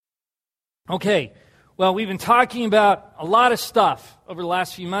Okay, well, we've been talking about a lot of stuff over the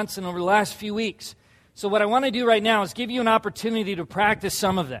last few months and over the last few weeks. So what I want to do right now is give you an opportunity to practice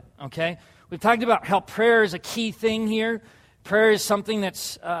some of that, okay? We've talked about how prayer is a key thing here. Prayer is something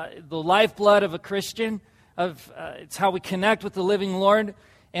that's the lifeblood of a Christian. It's how we connect with the living Lord.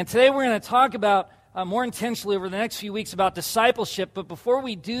 And today we're going to talk about, more intentionally over the next few weeks, about discipleship. But before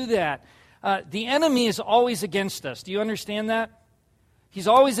we do that, the enemy is always against us. Do you understand that? He's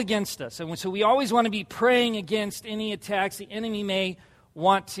always against us. And so we always want to be praying against any attacks the enemy may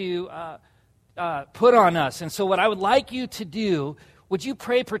want to put on us. And so what I would like you to do, would you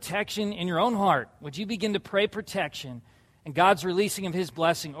pray protection in your own heart? Would you begin to pray protection and God's releasing of His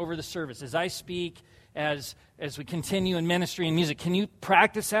blessing over the service as I speak, as we continue in ministry and music? Can you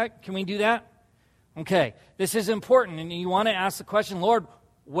practice that? Can we do that? Okay. This is important, and you want to ask the question, Lord,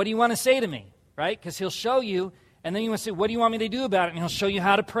 what do you want to say to me? Right? Because He'll show you. And then you want to say, what do you want me to do about it? And He'll show you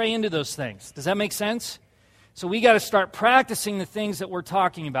how to pray into those things. Does that make sense? So we got to start practicing the things that we're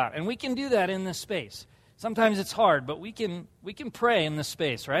talking about. And we can do that in this space. Sometimes it's hard, but we can pray in this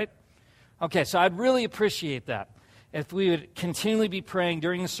space, right? Okay, so I'd really appreciate that. If we would continually be praying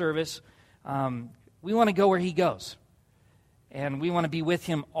during the service, we want to go where He goes. And we want to be with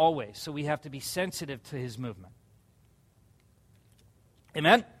Him always. So we have to be sensitive to His movement.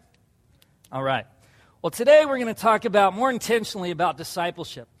 Amen? All right. Well, today we're going to talk about, more intentionally, about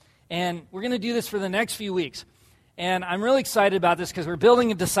discipleship. And we're going to do this for the next few weeks. And I'm really excited about this because we're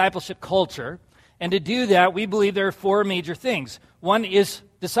building a discipleship culture. And to do that, we believe there are four major things. One is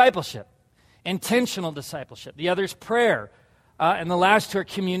discipleship, intentional discipleship. The other is prayer. And the last two are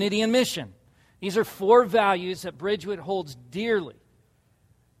community and mission. These are four values that Bridgewood holds dearly.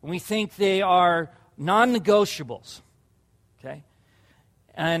 And we think they are non-negotiables. Okay?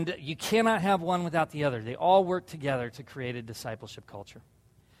 And you cannot have one without the other. They all work together to create a discipleship culture.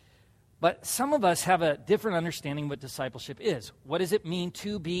 But some of us have a different understanding of what discipleship is. What does it mean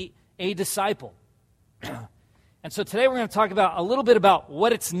to be a disciple? And so today we're going to talk about a little bit about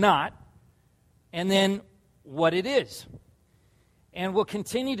what it's not, and then what it is. And we'll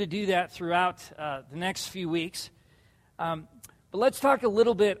continue to do that throughout the next few weeks. But let's talk a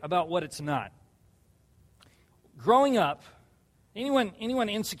little bit about what it's not. Growing up, anyone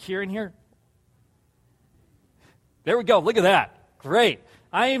insecure in here? There we go. Look at that. Great.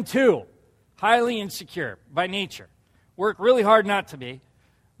 I am too. Highly insecure by nature. Work really hard not to be,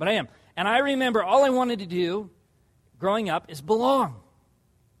 but I am. And I remember all I wanted to do growing up is belong.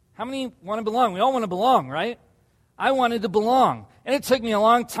 How many want to belong? We all want to belong, right? I wanted to belong. And it took me a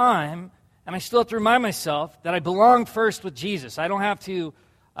long time, and I still have to remind myself that I belong first with Jesus. I don't have to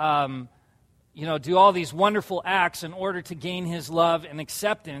do all these wonderful acts in order to gain His love and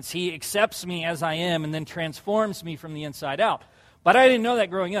acceptance. He accepts me as I am and then transforms me from the inside out. But I didn't know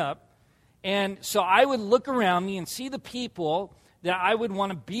that growing up. And so I would look around me and see the people that I would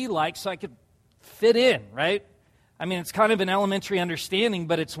want to be like so I could fit in, right? I mean, it's kind of an elementary understanding,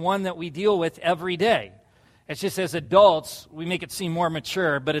 but it's one that we deal with every day. It's just as adults, we make it seem more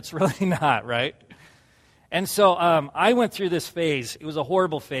mature, but it's really not, right? And so I went through this phase. It was a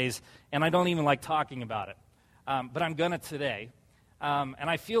horrible phase, and I don't even like talking about it. But I'm going to today. And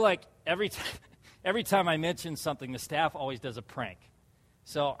I feel like every time I mention something, the staff always does a prank.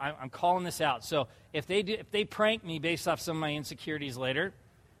 So I'm calling this out. So if they prank me based off some of my insecurities later,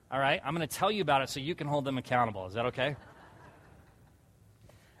 all right, I'm going to tell you about it so you can hold them accountable. Is that okay?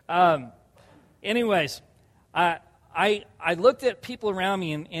 Anyways, I looked at people around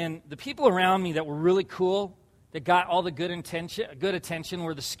me, and the people around me that were really cool, that got all the good attention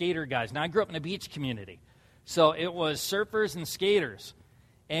were the skater guys. Now, I grew up in a beach community, so it was surfers and skaters.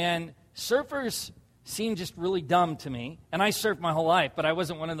 And surfers seemed just really dumb to me. And I surfed my whole life, but I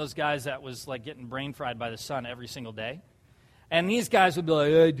wasn't one of those guys that was like getting brain fried by the sun every single day. And these guys would be like,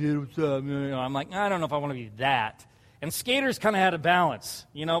 hey, dude, what's up? I'm like, I don't know if I want to be that. And skaters kind of had a balance.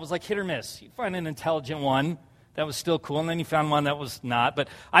 It was like hit or miss. You'd find an intelligent one that was still cool, and then you found one that was not. But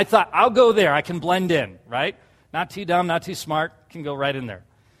I thought, I'll go there. I can blend in, right? Not too dumb, not too smart. Can go right in there.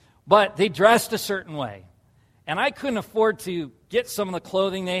 But they dressed a certain way. And I couldn't afford to get some of the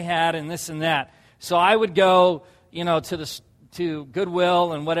clothing they had and this and that. So I would go, to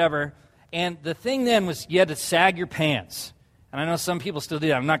Goodwill and whatever. And the thing then was you had to sag your pants. And I know some people still do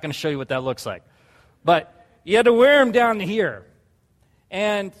that. I'm not going to show you what that looks like. But you had to wear them down to here.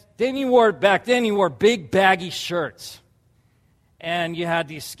 And then back then you wore big baggy shirts. And you had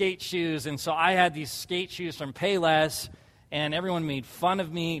these skate shoes. And so I had these skate shoes from Payless. And everyone made fun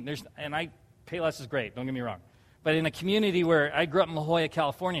of me. Payless is great, don't get me wrong. But in a community where I grew up in La Jolla,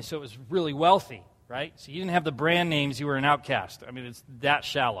 California, so it was really wealthy, right? So you didn't have the brand names, you were an outcast. I mean, it's that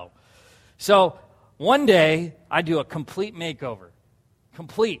shallow. So one day, I do a complete makeover.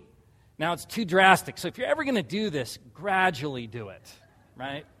 Complete. Now, it's too drastic. So if you're ever going to do this, gradually do it,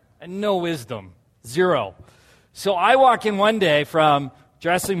 right? And no wisdom. Zero. So I walk in one day from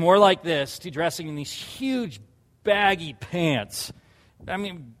dressing more like this to dressing in these huge baggy pants. I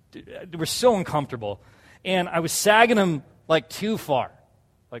mean, they were so uncomfortable. And I was sagging them like too far,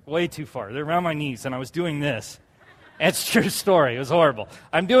 like way too far. They're around my knees, and I was doing this. It's a true story. It was horrible.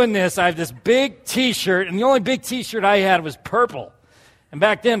 I'm doing this. I have this big T-shirt, and the only big T-shirt I had was purple. And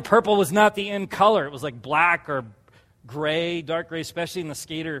back then, purple was not the in color. It was like black or gray, dark gray, especially in the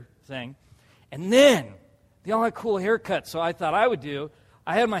skater thing. And then, they all had cool haircuts, so I thought I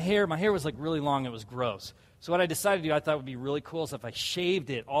had my hair was like really long. It was gross. So what I decided to do, I thought would be really cool, is if I shaved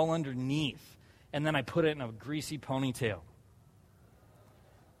it all underneath, and then I put it in a greasy ponytail.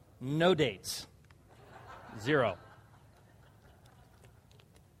 No dates. Zero.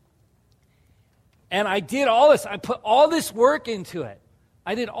 And I did all this. I put all this work into it.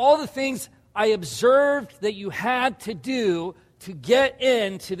 I did all the things I observed that you had to do to get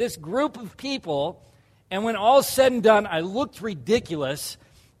into this group of people. And when all's said and done, I looked ridiculous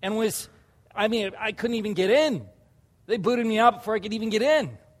and I couldn't even get in. They booted me out before I could even get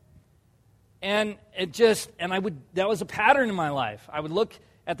in. And that was a pattern in my life. I would look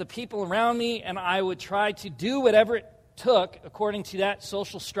at the people around me and I would try to do whatever it took according to that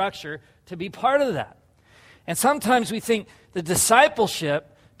social structure to be part of that. And sometimes we think the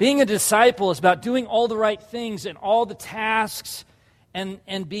discipleship, being a disciple, is about doing all the right things and all the tasks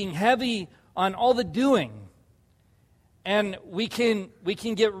and being heavy on all the doing. And we can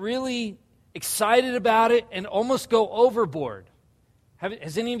get really excited about it and almost go overboard.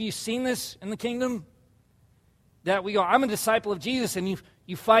 Has any of you seen this in the kingdom? That we go, I'm a disciple of Jesus, and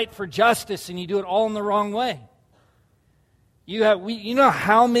you fight for justice and you do it all in the wrong way. You know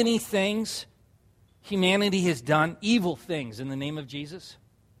how many things humanity has done, evil things, in the name of Jesus?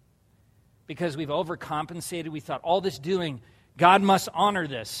 Because we've overcompensated. We thought, all this doing, God must honor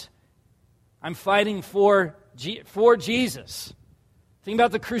this. I'm fighting for Jesus. Think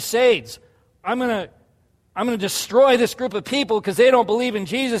about the Crusades. I'm going to destroy this group of people because they don't believe in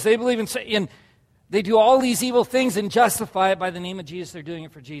Jesus. They believe in they do all these evil things and justify it by the name of Jesus. They're doing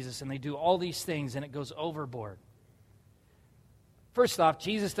it for Jesus, and they do all these things, and it goes overboard. First off,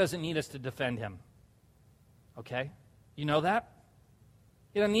 Jesus doesn't need us to defend him. Okay? You know that?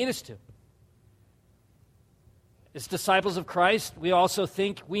 He doesn't need us to. As disciples of Christ, we also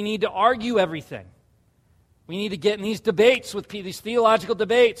think we need to argue everything. We need to get in these debates with people, these theological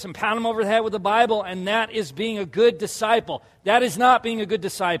debates, and pound them over the head with the Bible, and that is being a good disciple. That is not being a good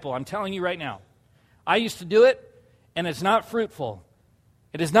disciple, I'm telling you right now. I used to do it, and it's not fruitful.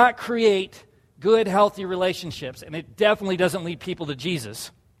 It does not create good, healthy relationships, and it definitely doesn't lead people to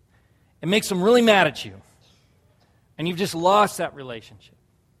Jesus. It makes them really mad at you, and you've just lost that relationship.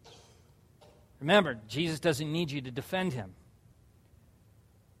 Remember, Jesus doesn't need you to defend him,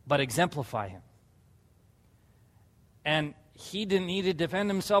 but exemplify him. And he didn't need to defend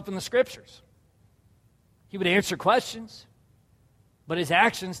himself in the Scriptures. He would answer questions, but his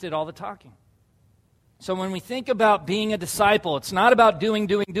actions did all the talking. So when we think about being a disciple, it's not about doing.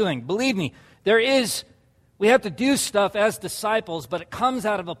 Believe me, we have to do stuff as disciples, but it comes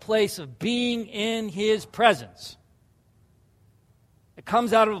out of a place of being in his presence. It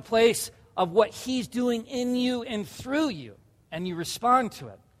comes out of a place of what he's doing in you and through you, and you respond to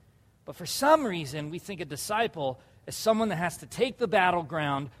it. But for some reason, we think a disciple is someone that has to take the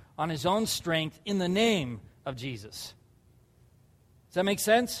battleground on his own strength in the name of Jesus. Does that make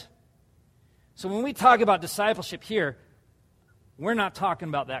sense? So when we talk about discipleship here, we're not talking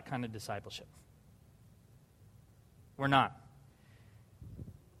about that kind of discipleship. We're not.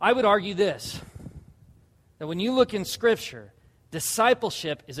 I would argue this, that when you look in Scripture,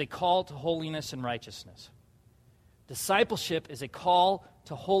 discipleship is a call to holiness and righteousness. Discipleship is a call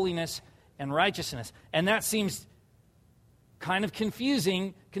to holiness and righteousness. And that seems kind of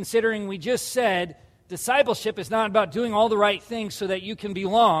confusing, considering we just said discipleship is not about doing all the right things so that you can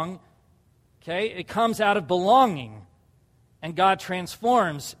belong. Okay? It comes out of belonging. And God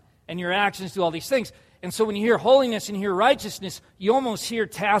transforms, and your actions do all these things. And so when you hear holiness and hear righteousness, you almost hear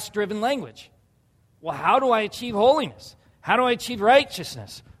task-driven language. Well, how do I achieve holiness? How do I achieve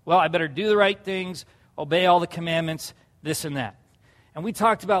righteousness? Well, I better do the right things, obey all the commandments, this and that. And we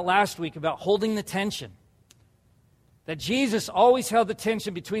talked about last week about holding the tension. That Jesus always held the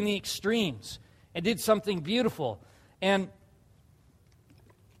tension between the extremes and did something beautiful. And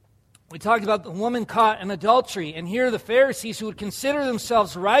we talked about the woman caught in adultery. And here the Pharisees, who would consider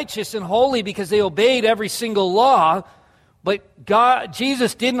themselves righteous and holy because they obeyed every single law, But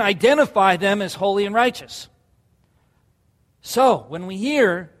Jesus didn't identify them as holy and righteous. So, when we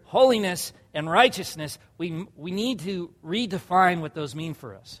hear holiness and righteousness, we need to redefine what those mean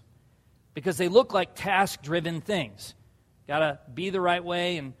for us. Because they look like task-driven things. Got to be the right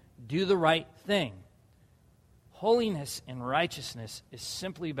way and do the right thing. Holiness and righteousness is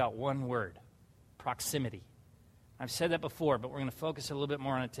simply about one word: proximity. I've said that before, but we're going to focus a little bit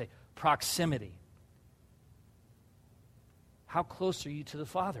more on it today. Proximity. How close are you to the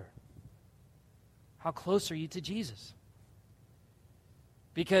Father? How close are you to Jesus?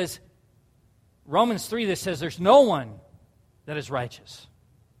 Because Romans 3, that says there's no one that is righteous.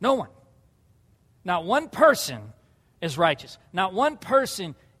 No one. Not one person is righteous. Not one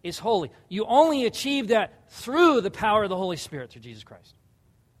person is holy. You only achieve that through the power of the Holy Spirit, through Jesus Christ.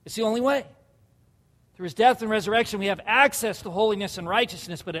 It's the only way. Through his death and resurrection, we have access to holiness and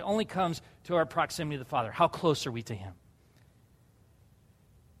righteousness, but it only comes to our proximity to the Father. How close are we to him?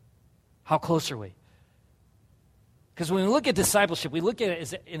 How close are we? Because when we look at discipleship, we look at it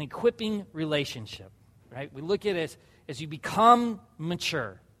as an equipping relationship, right? We look at it as you become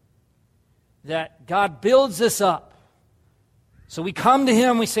mature, that God builds us up. So we come to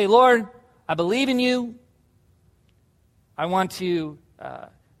him, we say, Lord, I believe in you. I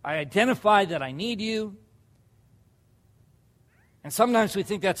identify that I need you. And sometimes we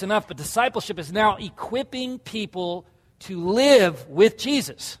think that's enough, but discipleship is now equipping people to live with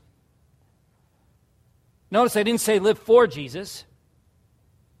Jesus. Notice I didn't say live for Jesus,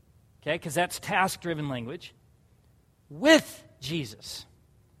 okay, because that's task-driven language. With Jesus.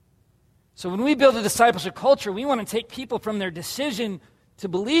 So when we build a discipleship culture, we want to take people from their decision to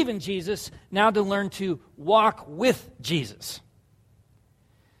believe in Jesus now to learn to walk with Jesus.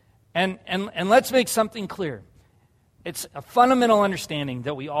 And let's make something clear. It's a fundamental understanding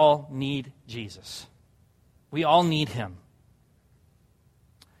that we all need Jesus. We all need him.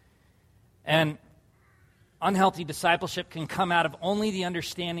 And unhealthy discipleship can come out of only the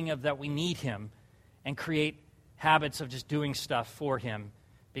understanding of that we need him and create habits of just doing stuff for him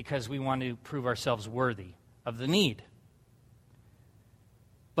because we want to prove ourselves worthy of the need.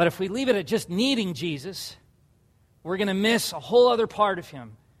 But if we leave it at just needing Jesus, we're going to miss a whole other part of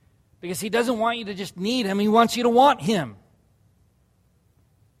him, because he doesn't want you to just need him, he wants you to want him.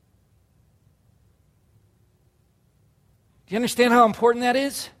 Do you understand how important that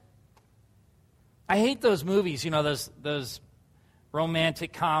is? I hate those movies, those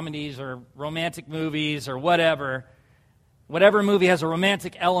romantic comedies or romantic movies or whatever. Whatever movie has a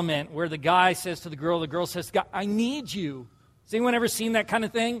romantic element where the guy says to the girl says to the guy, I need you. Has anyone ever seen that kind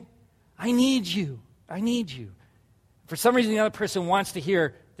of thing? I need you. I need you. For some reason, the other person wants to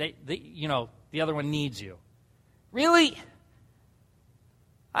hear that the other one needs you. Really?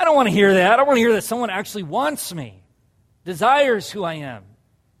 I don't want to hear that. I want to hear that someone actually wants me, desires who I am,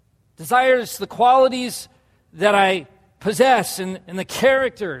 desires the qualities that I possess and the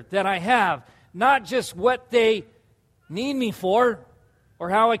character that I have, not just what they need me for or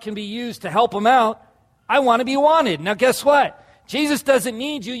how I can be used to help them out. I want to be wanted. Now, guess what? Jesus doesn't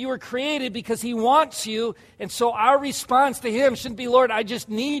need you. You were created because he wants you. And so our response to him shouldn't be, Lord, I just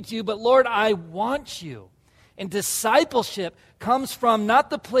need you, but Lord, I want you. And discipleship comes from not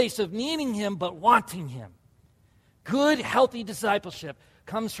the place of needing him, but wanting him. Good, healthy discipleship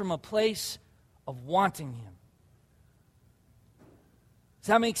comes from a place of wanting him. Does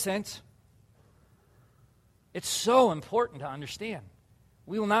that make sense? It's so important to understand.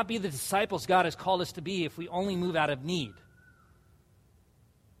 We will not be the disciples God has called us to be if we only move out of need.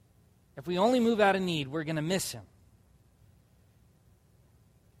 If we only move out of need, we're going to miss him.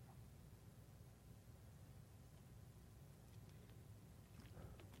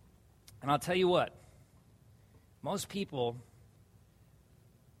 And I'll tell you what, most people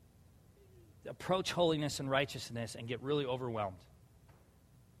approach holiness and righteousness and get really overwhelmed.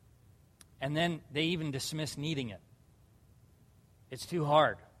 And then they even dismiss needing it. It's too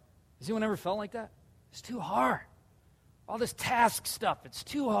hard. Has anyone ever felt like that? It's too hard. All this task stuff, it's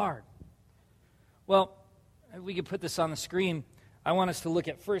too hard. Well, if we could put this on the screen, I want us to look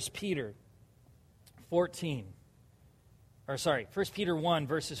at 1 Peter 1 Peter 1,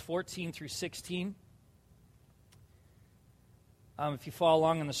 verses 14 through 16. If you follow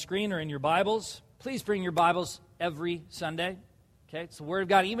along on the screen or in your Bibles, please bring your Bibles every Sunday. Okay, it's the Word of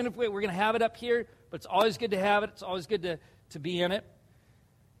God. Even if we're going to have it up here, but it's always good to have it. It's always good to be in it.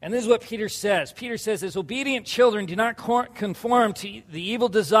 And this is what Peter says. Peter says, as obedient children, do not conform to the evil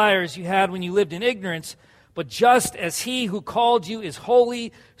desires you had when you lived in ignorance, but just as he who called you is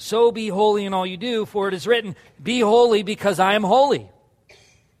holy, so be holy in all you do, for it is written, be holy because I am holy.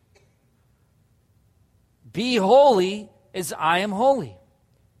 Be holy as I am holy.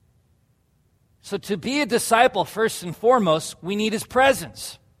 So to be a disciple, first and foremost, we need his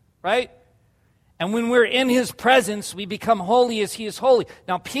presence, right? And when we're in his presence, we become holy as he is holy.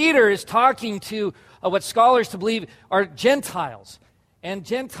 Now, Peter is talking to what scholars to believe are Gentiles. And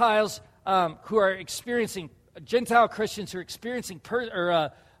Gentiles who are experiencing, Gentile Christians who are experiencing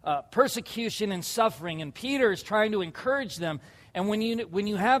persecution and suffering. And Peter is trying to encourage them. And when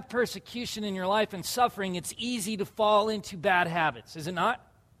you have persecution in your life and suffering, it's easy to fall into bad habits, is it not?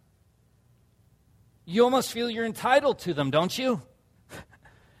 You almost feel you're entitled to them, don't you?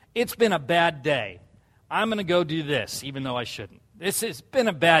 It's been a bad day. I'm going to go do this, even though I shouldn't. This has been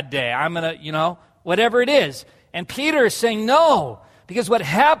a bad day. I'm going to, whatever it is. And Peter is saying, no, because what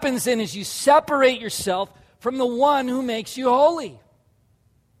happens then is you separate yourself from the one who makes you holy.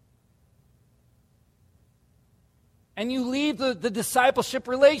 And you leave the discipleship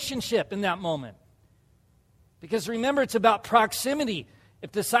relationship in that moment. Because remember, it's about proximity.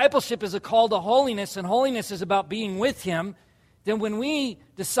 If discipleship is a call to holiness, and holiness is about being with him, then when we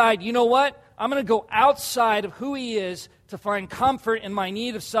decide, you know what, I'm going to go outside of who he is to find comfort in my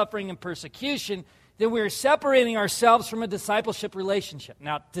need of suffering and persecution, then we're separating ourselves from a discipleship relationship.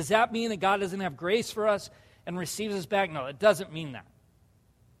 Now, does that mean that God doesn't have grace for us and receives us back? No, it doesn't mean that.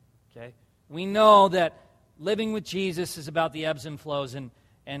 Okay? We know that living with Jesus is about the ebbs and flows,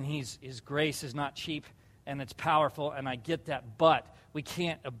 and his grace is not cheap, and it's powerful, and I get that, but we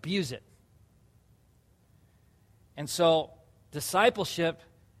can't abuse it. And so, discipleship,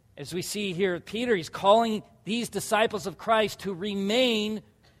 as we see here with Peter, he's calling these disciples of Christ to remain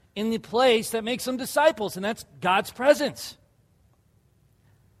in the place that makes them disciples, and that's God's presence.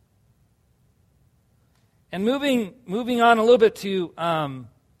 And moving on a little bit to 1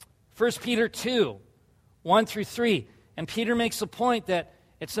 Peter 2, 1 through 3. And Peter makes the point that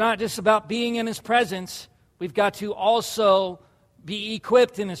it's not just about being in his presence. We've got to also be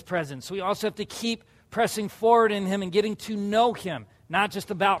equipped in his presence. We also have to keep pressing forward in him and getting to know him, not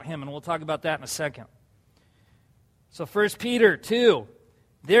just about him. And we'll talk about that in a second. So 1 Peter 2,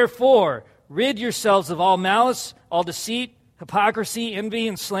 therefore, rid yourselves of all malice, all deceit, hypocrisy, envy,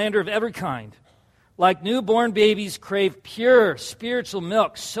 and slander of every kind. Like newborn babies, crave pure spiritual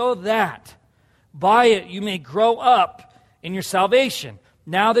milk, so that by it you may grow up in your salvation,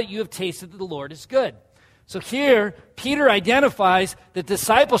 now that you have tasted that the Lord is good. So here, Peter identifies that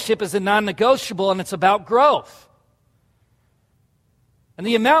discipleship is a non-negotiable, and it's about growth. And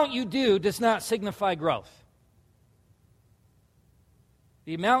the amount you do does not signify growth.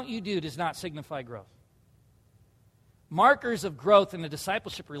 The amount you do does not signify growth. Markers of growth in a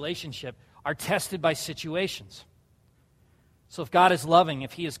discipleship relationship are tested by situations. So if God is loving,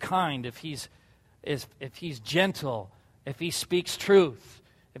 if he is kind, if he's gentle, if he speaks truth,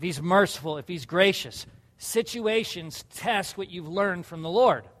 if he's merciful, if he's gracious, situations test what you've learned from the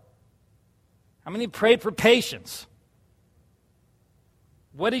Lord. How many prayed for patience?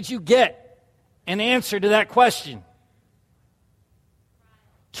 What did you get in answer to that question?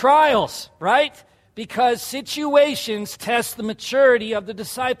 Trials, right? Because situations test the maturity of the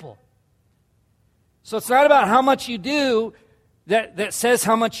disciple. So it's not about how much you do that says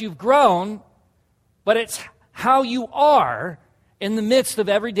how much you've grown, but it's how you are in the midst of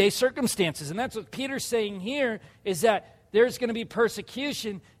everyday circumstances. And that's what Peter's saying here, is that there's going to be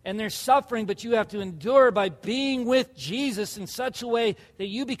persecution and there's suffering, but you have to endure by being with Jesus in such a way that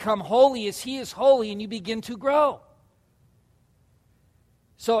you become holy as he is holy and you begin to grow.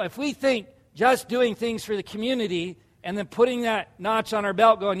 So if we think just doing things for the community and then putting that notch on our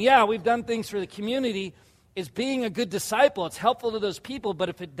belt going, yeah, we've done things for the community, is being a good disciple. It's helpful to those people, but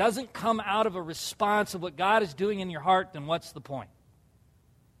if it doesn't come out of a response of what God is doing in your heart, then what's the point?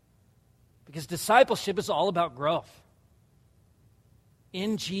 Because discipleship is all about growth.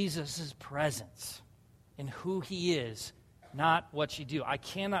 In Jesus' presence, in who he is, not what you do. I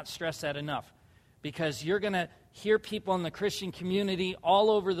cannot stress that enough, because you're going to hear people in the Christian community all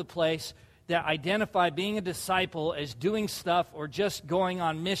over the place that identify being a disciple as doing stuff or just going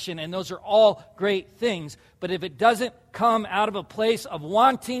on mission, and those are all great things. But if it doesn't come out of a place of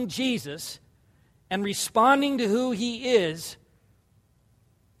wanting Jesus and responding to who he is,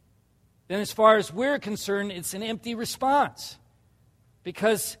 then as far as we're concerned, it's an empty response.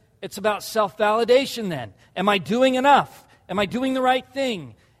 Because it's about self-validation then. Am I doing enough? Am I doing the right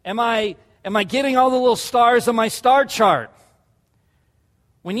thing? Am I getting all the little stars on my star chart?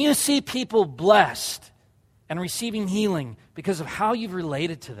 When you see people blessed and receiving healing because of how you've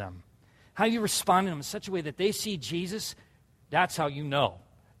related to them, how you respond to them in such a way that they see Jesus, that's how you know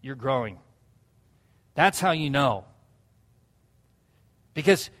you're growing. That's how you know.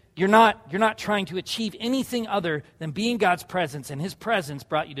 Because you're not trying to achieve anything other than be in God's presence, and his presence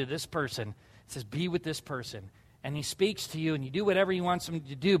brought you to this person. It says, be with this person. And he speaks to you, and you do whatever he wants him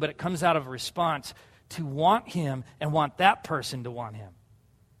to do, but it comes out of a response to want him and want that person to want him.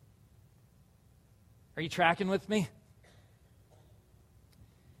 Are you tracking with me?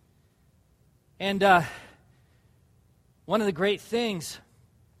 And one of the great things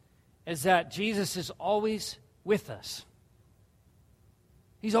is that Jesus is always with us.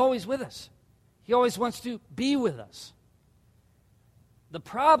 He's always with us. He always wants to be with us. The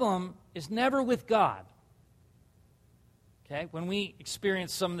problem is never with God. Okay? When we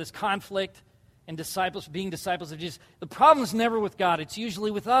experience some of this conflict and being disciples of Jesus, the problem is never with God. It's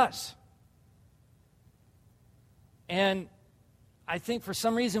usually with us. And I think for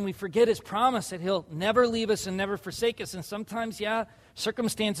some reason we forget his promise that he'll never leave us and never forsake us. And sometimes,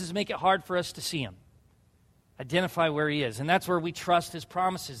 circumstances make it hard for us to see him, identify where he is. And that's where we trust his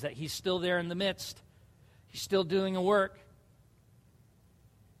promises, that he's still there in the midst. He's still doing a work.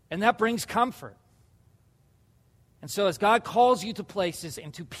 And that brings comfort. And so as God calls you to places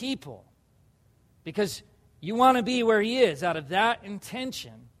and to people, because you want to be where he is, out of that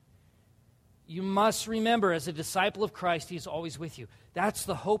intention, you must remember, as a disciple of Christ, he's always with you. That's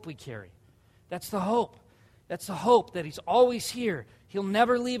the hope we carry. That's the hope. That's the hope that he's always here. He'll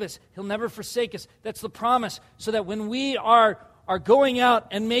never leave us. He'll never forsake us. That's the promise. So that when we are going out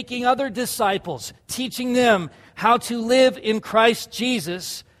and making other disciples, teaching them how to live in Christ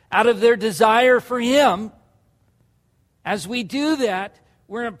Jesus out of their desire for him, as we do that,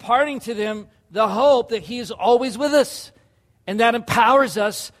 we're imparting to them the hope that he is always with us. And that empowers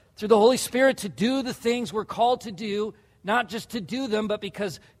us through the Holy Spirit to do the things we're called to do, not just to do them, but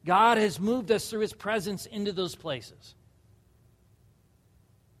because God has moved us through his presence into those places.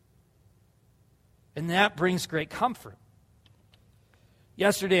 And that brings great comfort.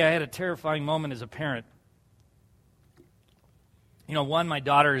 Yesterday, I had a terrifying moment as a parent. My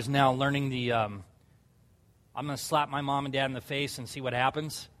daughter is now learning the, I'm going to slap my mom and dad in the face and see what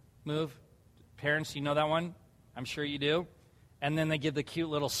happens move. Parents, you know that one? I'm sure you do. And then they give the cute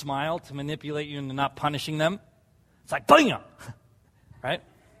little smile to manipulate you into not punishing them. It's like, bam! Right?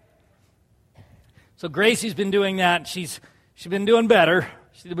 So Gracie's been doing that. She's been doing better.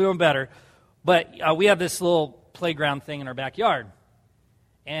 She's been doing better. But we have this little playground thing in our backyard.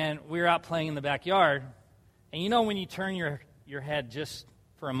 And we were out playing in the backyard. And when you turn your head just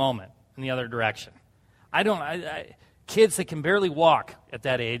for a moment in the other direction. Kids that can barely walk at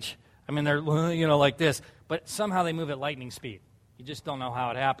that age, they're, like this, but somehow they move at lightning speed. You just don't know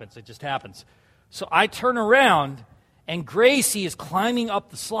how it happens. It just happens. So I turn around, and Gracie is climbing up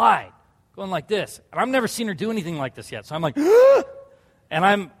the slide, going like this. And I've never seen her do anything like this yet. So I'm like, ah!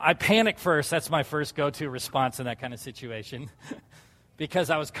 And I panic first. That's my first go-to response in that kind of situation because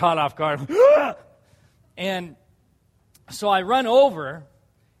I was caught off guard. Ah! And so I run over,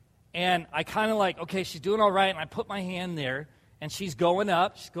 and I kind of like, okay, she's doing all right, and I put my hand there, and she's going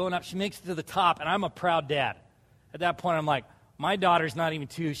up. She makes it to the top, and I'm a proud dad. At that point, I'm like, my daughter's not even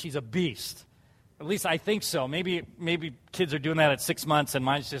 2. She's a beast. At least I think so. Maybe kids are doing that at 6 months, and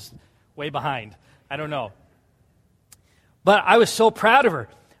mine's just way behind. I don't know. But I was so proud of her.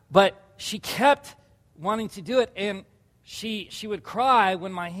 But she kept wanting to do it, and she would cry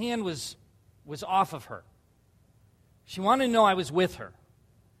when my hand was off of her. She wanted to know I was with her.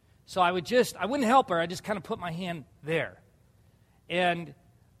 So I wouldn't help her. I just kind of put my hand there. And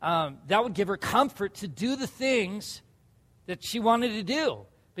that would give her comfort to do the things that she wanted to do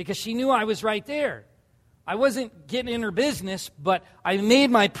because she knew I was right there. I wasn't getting in her business, but I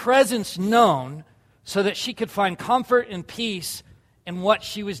made my presence known so that she could find comfort and peace in what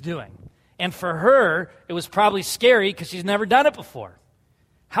she was doing. And for her, it was probably scary because she's never done it before.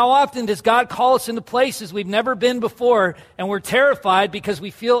 How often does God call us into places we've never been before and we're terrified because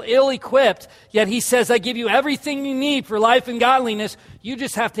we feel ill-equipped, yet he says, I give you everything you need for life and godliness. You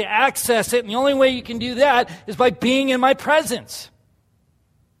just have to access it, and the only way you can do that is by being in my presence.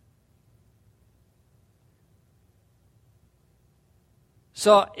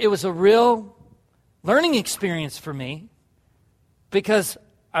 So it was a real learning experience for me because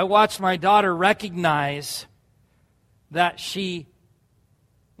I watched my daughter recognize that she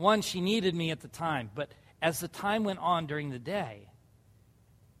needed me at the time, but as the time went on during the day,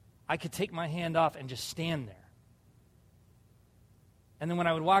 I could take my hand off and just stand there. And then when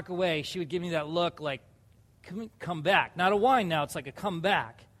I would walk away, she would give me that look like, come back. Not a whine now, it's like a come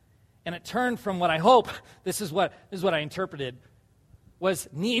back. And it turned from what I hope, this is what I interpreted, was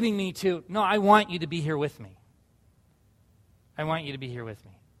needing me to, no, I want you to be here with me. I want you to be here with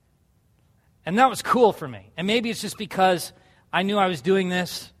me. And that was cool for me. And maybe it's just because I knew I was doing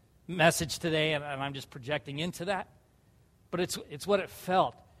this message today, and I'm just projecting into that. But it's what it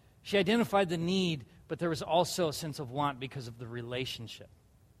felt. She identified the need, but there was also a sense of want because of the relationship.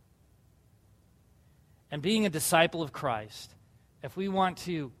 And being a disciple of Christ, if we want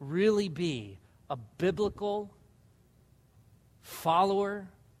to really be a biblical follower,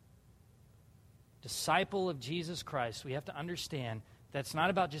 disciple of Jesus Christ, we have to understand that it's not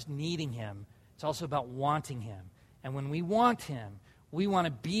about just needing him. It's also about wanting him. And when we want him, we want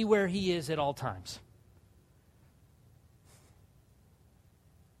to be where he is at all times.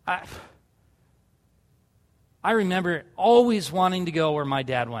 I remember always wanting to go where my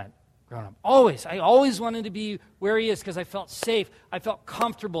dad went growing up. Always. I always wanted to be where he is because I felt safe. I felt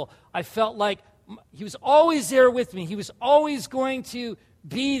comfortable. I felt like he was always there with me. He was always going to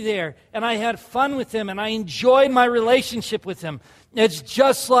be there. And I had fun with him, and I enjoyed my relationship with him. It's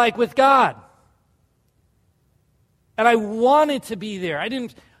just like with God. And I wanted to be there.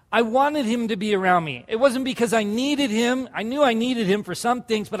 I wanted him to be around me. It wasn't because I needed him. I knew I needed him for some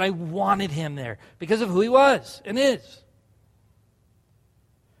things, but I wanted him there because of who he was and is.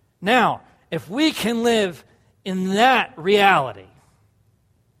 Now, if we can live in that reality,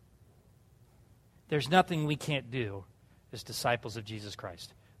 there's nothing we can't do as disciples of Jesus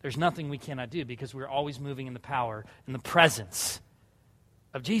Christ. There's nothing we cannot do because we're always moving in the power and the presence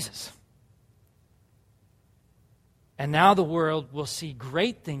of Jesus. And now the world will see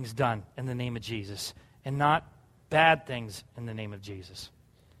great things done in the name of Jesus and not bad things in the name of Jesus.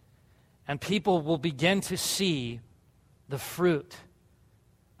 And people will begin to see the fruit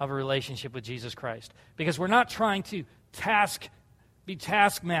of a relationship with Jesus Christ. Because we're not trying to be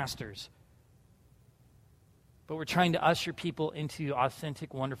taskmasters, but we're trying to usher people into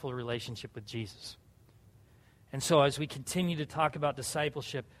authentic, wonderful relationship with Jesus. And so as we continue to talk about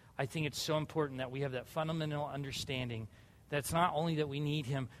discipleship, I think it's so important that we have that fundamental understanding that it's not only that we need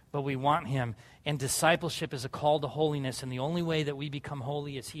him, but we want him. And discipleship is a call to holiness, and the only way that we become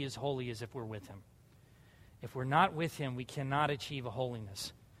holy as he is holy is if we're with him. If we're not with him, we cannot achieve a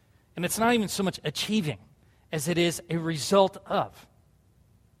holiness. And it's not even so much achieving as it is a result of.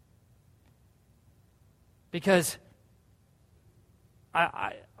 Because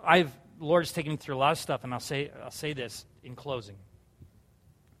the Lord has taken me through a lot of stuff, and I'll say this in closing.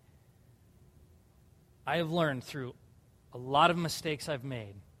 I have learned through a lot of mistakes I've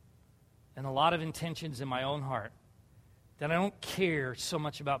made and a lot of intentions in my own heart that I don't care so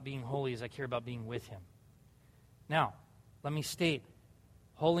much about being holy as I care about being with him. Now, let me state,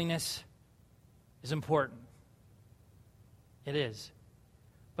 holiness is important. It is.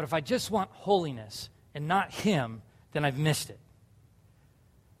 But if I just want holiness and not him, then I've missed it.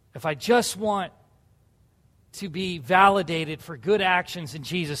 If I just want to be validated for good actions in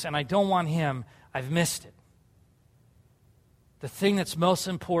Jesus and I don't want him, I've missed it. The thing that's most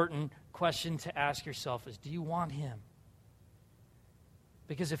important question to ask yourself is, do you want him?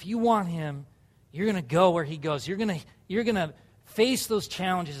 Because if you want him, you're going to go where he goes. You're going to face those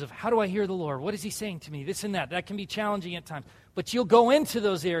challenges of, how do I hear the Lord? What is he saying to me? This and that. That can be challenging at times. But you'll go into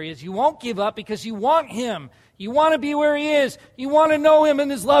those areas. You won't give up because you want him. You want to be where he is. You want to know him in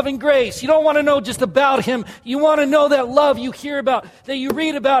his love and grace. You don't want to know just about him. You want to know that love you hear about, that you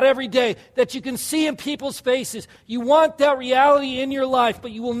read about every day, that you can see in people's faces. You want that reality in your life,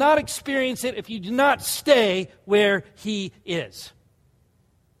 but you will not experience it if you do not stay where he is.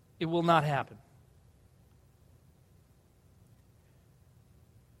 It will not happen.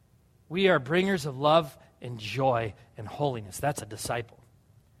 We are bringers of love and joy and holiness. That's a disciple.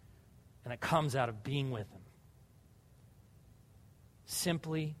 And it comes out of being with him.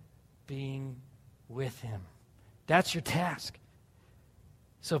 Simply being with him. That's your task.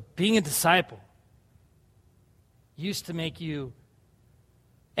 So being a disciple used to make you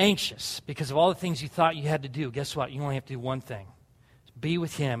anxious because of all the things you thought you had to do. Guess what? You only have to do one thing. Be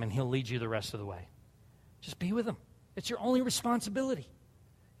with him and he'll lead you the rest of the way. Just be with him. It's your only responsibility,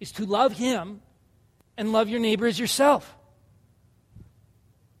 is to love him and love your neighbor as yourself.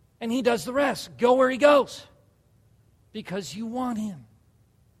 And he does the rest. Go where he goes because you want him.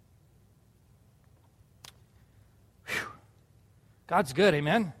 Whew. God's good,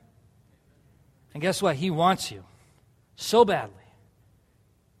 amen? And guess what? He wants you so badly.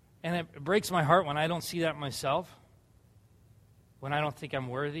 And it breaks my heart when I don't see that myself, when I don't think I'm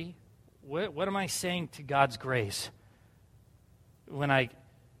worthy. What am I saying to God's grace when I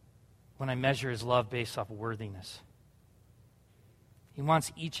measure his love based off of worthiness? He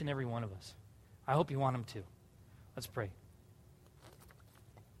wants each and every one of us. I hope you want him too. Let's pray.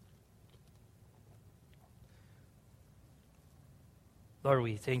 Lord,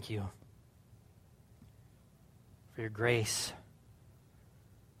 we thank you for your grace.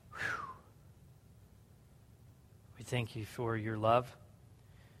 Whew. thank you for your love.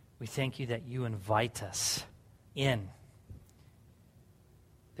 We thank you that you invite us in,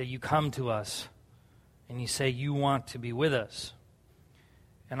 that you come to us and you say you want to be with us.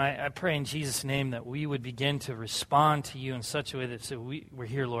 And I pray in Jesus' name that we would begin to respond to you in such a way that we're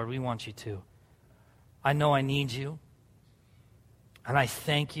here, Lord, we want you to. I know I need you, and I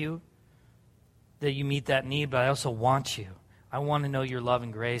thank you that you meet that need, but I also want you. I want to know your love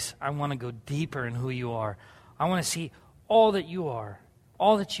and grace. I want to go deeper in who you are. I want to see all that you are,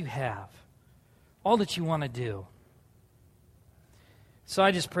 all that you have, all that you want to do. So I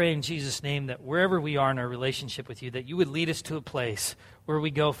just pray in Jesus' name that wherever we are in our relationship with you, that you would lead us to a place where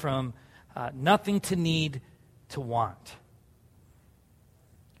we go from nothing to need to want.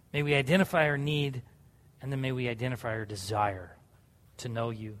 May we identify our need, and then may we identify our desire to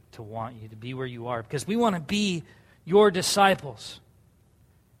know you, to want you, to be where you are, because we want to be your disciples.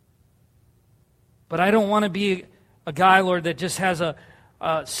 But I don't want to be a guy, Lord, that just has a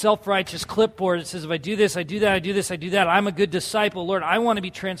self-righteous clipboard that says, if I do this, I do that, I do this, I do that, I'm a good disciple. Lord, I want to be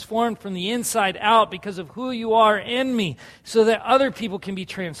transformed from the inside out because of who you are in me, so that other people can be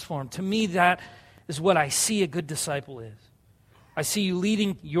transformed. To me, that is what I see a good disciple is. I see you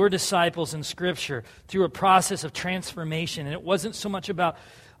leading your disciples in Scripture through a process of transformation, and it wasn't so much about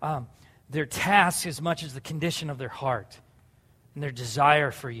their tasks as much as the condition of their heart and their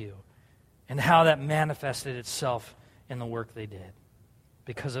desire for you, and how that manifested itself in the work they did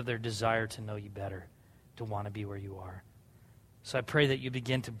because of their desire to know you better, to want to be where you are. So I pray that you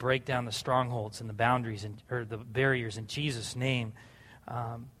begin to break down the strongholds and the boundaries or the barriers in Jesus' name,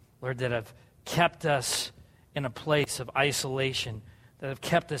 Lord, that have kept us in a place of isolation, that have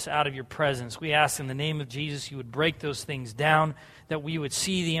kept us out of your presence. We ask in the name of Jesus you would break those things down, that we would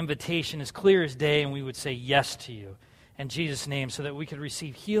see the invitation as clear as day, and we would say yes to you in Jesus' name, so that we could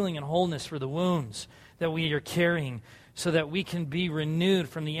receive healing and wholeness for the wounds that we are carrying, so that we can be renewed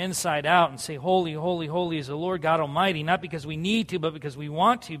from the inside out and say, holy, holy, holy is the Lord God Almighty, not because we need to, but because we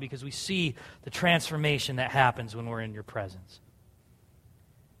want to, because we see the transformation that happens when we're in your presence.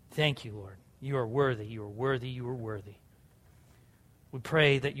 Thank you, Lord. You are worthy, you are worthy, you are worthy. We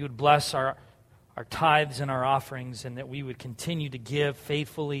pray that you would bless our tithes and our offerings, and that we would continue to give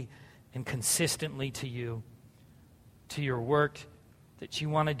faithfully and consistently to you, to your work that you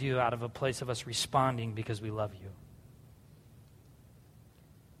want to do out of a place of us responding because we love you.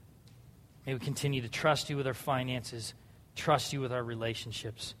 May we continue to trust you with our finances, trust you with our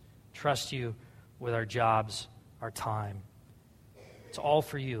relationships, trust you with our jobs, our time. It's all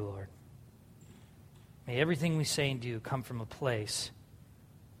for you, Lord. May everything we say and do come from a place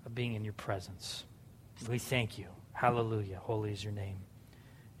of being in your presence. We thank you. Hallelujah. Holy is your name.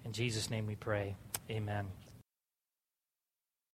 In Jesus' name we pray. Amen.